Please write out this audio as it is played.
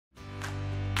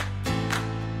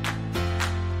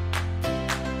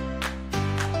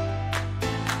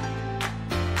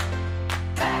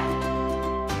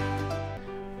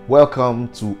Welcome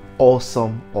to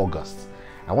Awesome August.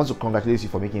 I want to congratulate you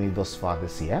for making it thus far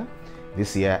this year.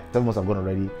 This year, 7 months have gone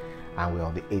already, and we're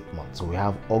on the 8th month. So we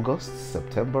have August,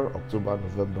 September, October,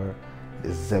 November,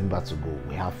 December to go.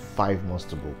 We have 5 months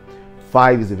to go.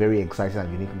 5 is a very exciting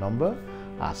and unique number.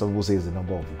 Some people say it's the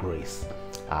number of grace.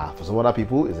 For some other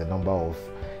people, it's a number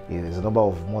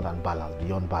of more than balance,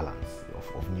 beyond balance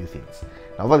of new things.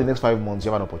 Now, over the next 5 months,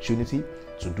 you have an opportunity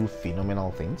to do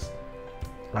phenomenal things.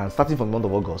 And starting from the month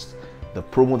of August, the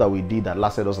promo that we did that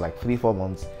lasted us like 3-4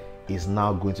 months is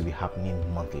now going to be happening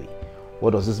monthly.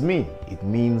 What does this mean? It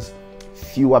means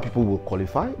fewer people will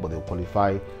qualify, but they'll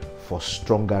qualify for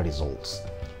stronger results.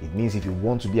 It means if you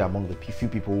want to be among the few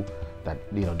people that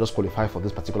just qualify for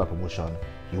this particular promotion,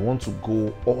 you want to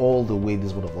go all the way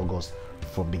this month of August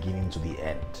from beginning to the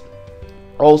end.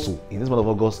 Also, in this month of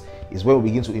August is where we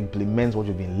begin to implement what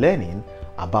you've been learning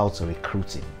about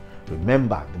recruiting.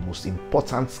 Remember, the most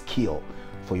important skill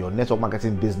for your network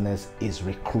marketing business is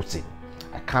recruiting.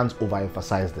 I can't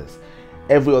overemphasize this.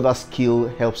 Every other skill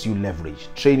helps you leverage.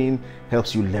 Training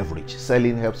helps you leverage.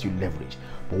 Selling helps you leverage.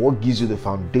 But what gives you the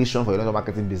foundation for your network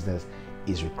marketing business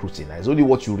is recruiting. And it's only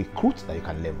what you recruit that you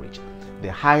can leverage.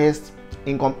 The highest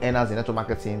income earners in network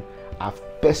marketing have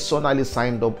personally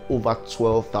signed up over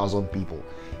 12,000 people.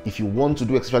 If you want to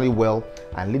do exceptionally well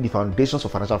and lay the foundations for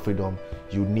financial freedom,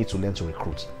 you need to learn to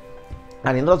recruit.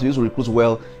 And in order to be able to recruit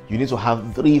well, you need to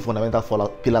have 3 fundamental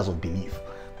pillars of belief.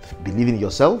 Believe in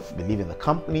yourself, believe in the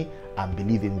company, and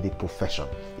believe in the profession.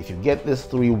 If you get these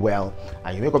 3 well,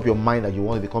 and you make up your mind that you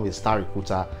want to become a star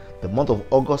recruiter, the month of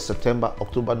August, September,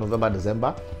 October, November,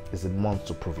 December is the month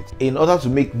to prove it. In order to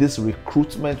make this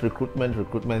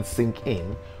recruitment sink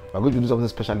in, we're going to do something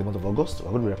special in the month of August.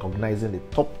 We're going to be recognizing the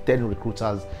top 10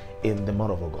 recruiters in the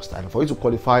month of August. And for you to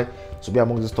qualify to be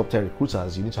among these top 10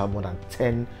 recruiters, you need to have more than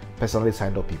 10 personally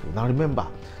signed up people. Now remember,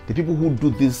 the people who do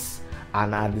this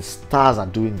and are the stars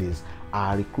at doing this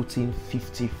are recruiting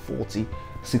 50, 40,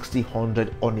 60,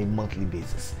 100 on a monthly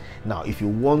basis. Now, if you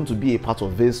want to be a part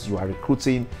of this, you are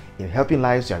recruiting in Helping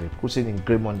Lives, you are recruiting in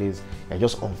Great Mondays, you're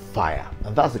just on fire.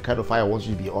 And that's the kind of fire I want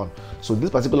you to be on. So this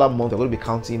particular month, we're going to be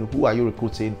counting who are you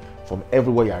recruiting from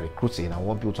everywhere you are recruiting. I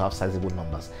want people to have sizable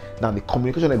numbers. Now, the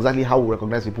communication, exactly how we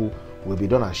recognize people, will be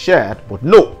done and shared. But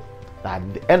know that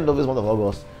at the end of this month of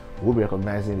August, we'll be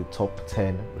recognizing the top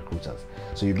 10 recruiters.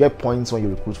 So you get points when you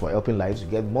recruit for Helping Lives, you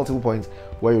get multiple points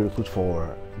where you recruit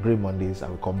for Great Mondays,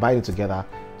 and we combine it together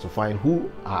to find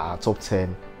who are our top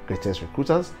 10 greatest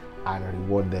recruiters and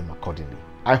reward them accordingly.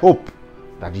 I hope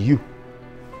that you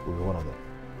will be one of them.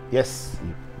 Yes,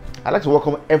 you. I'd like to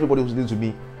welcome everybody who's listening to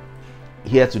me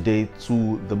here today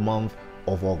to the month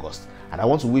of August. And I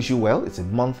want to wish you well. It's a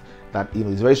month that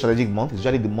is a very strategic month. It's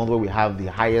usually the month where we have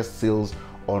the highest sales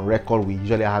on record we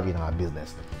usually have in our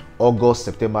business. August,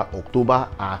 September, October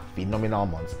are phenomenal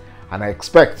months, and I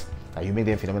expect that you make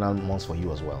them phenomenal months for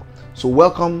you as well. So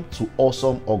welcome to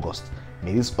Awesome August.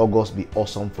 May this August be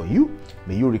awesome for you.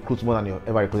 May you recruit more than you've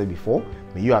ever recruited before.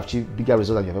 May you achieve bigger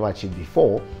results than you've ever achieved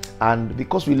before. And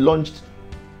because we launched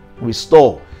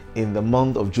Restore in the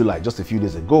month of July just a few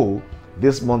days ago,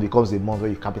 this month becomes a month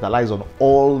where you capitalize on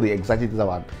all the exciting things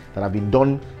that have been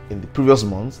done in the previous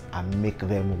months and make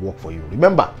them work for you.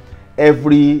 Remember,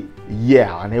 every year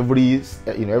and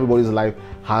everybody's life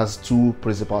has 2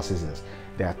 principal seasons.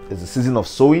 There is a season of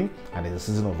sowing and there's a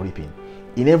season of reaping.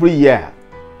 In every year,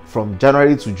 from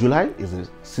January to July is a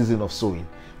season of sowing.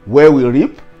 Where we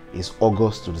reap is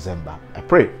August to December. I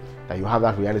pray that you have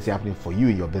that reality happening for you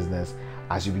in your business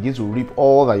as you begin to reap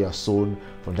all that you have sown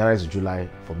from January to July,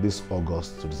 from this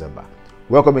August to December.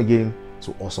 Welcome again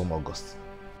to Awesome August.